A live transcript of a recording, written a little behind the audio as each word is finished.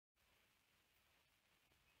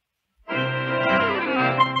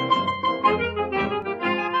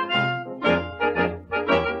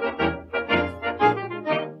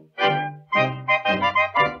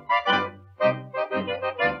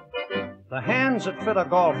hands that fit a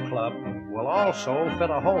golf club will also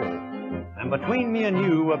fit a hole. And between me and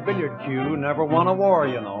you, a billiard cue never won a war,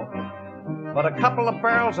 you know. But a couple of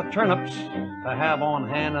barrels of turnips to have on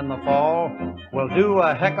hand in the fall will do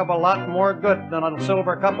a heck of a lot more good than a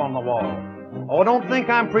silver cup on the wall. Oh, don't think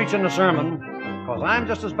I'm preaching a sermon, 'cause I'm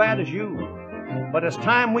just as bad as you. But it's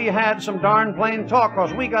time we had some darn plain talk,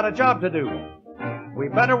 'cause we got a job to do. We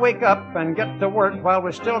better wake up and get to work while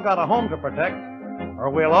we still got a home to protect, or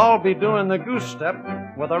we'll all be doing the goose step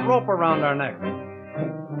with a rope around our neck.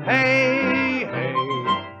 Hey, hey,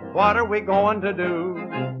 what are we going to do?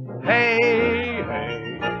 Hey,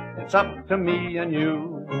 hey, it's up to me and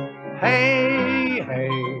you. Hey,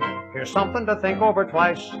 hey, here's something to think over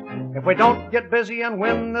twice. If we don't get busy and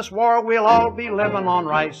win this war, we'll all be living on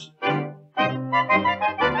rice.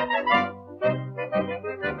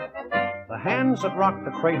 The hands that rocked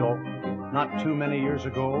the cradle not too many years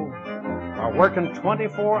ago are working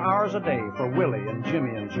 24 hours a day for Willie and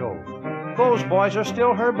Jimmy and Joe. Those boys are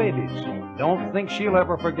still her babies. Don't think she'll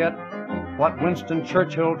ever forget what Winston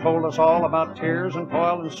Churchill told us all about tears and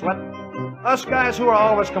toil and sweat. Us guys who are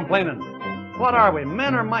always complaining, what are we,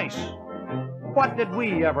 men or mice? What did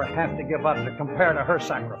we ever have to give up to compare to her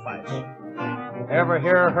sacrifice? Ever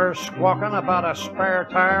hear her squawking about a spare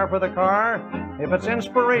tire for the car? If it's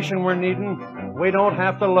inspiration we're needing, we don't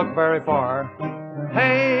have to look very far.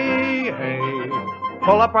 Hey, hey,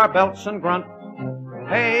 pull up our belts and grunt.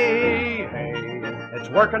 Hey, hey, it's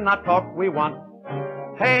working, not talk we want.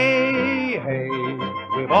 Hey, hey,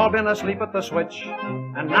 we've all been asleep at the switch,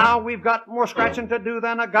 and now we've got more scratching to do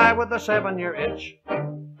than a guy with a 7-year itch.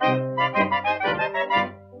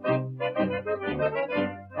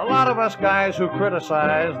 A lot of us guys who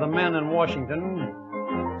criticize the men in Washington,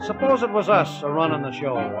 suppose it was us a-running the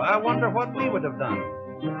show, I wonder what we would have done.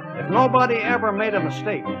 If nobody ever made a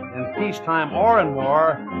mistake in peacetime or in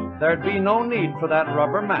war, there'd be no need for that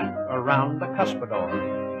rubber mat around the cuspidor.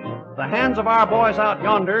 The hands of our boys out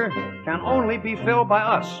yonder can only be filled by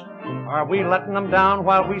us. Are we letting them down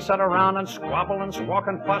while we sit around and squabble and squawk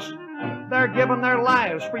and fuss? They're giving their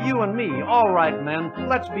lives for you and me. All right, men,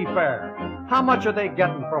 let's be fair. How much are they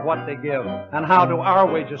getting for what they give, and how do our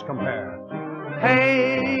wages compare?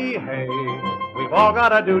 Hey, hey, we've all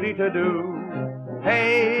got a duty to do.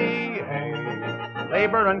 Hey, hey,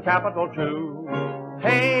 labor and capital too.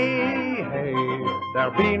 Hey, hey,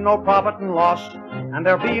 there'll be no profit and loss, and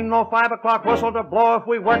there'll be no 5 o'clock whistle to blow if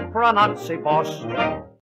we work for a Nazi boss.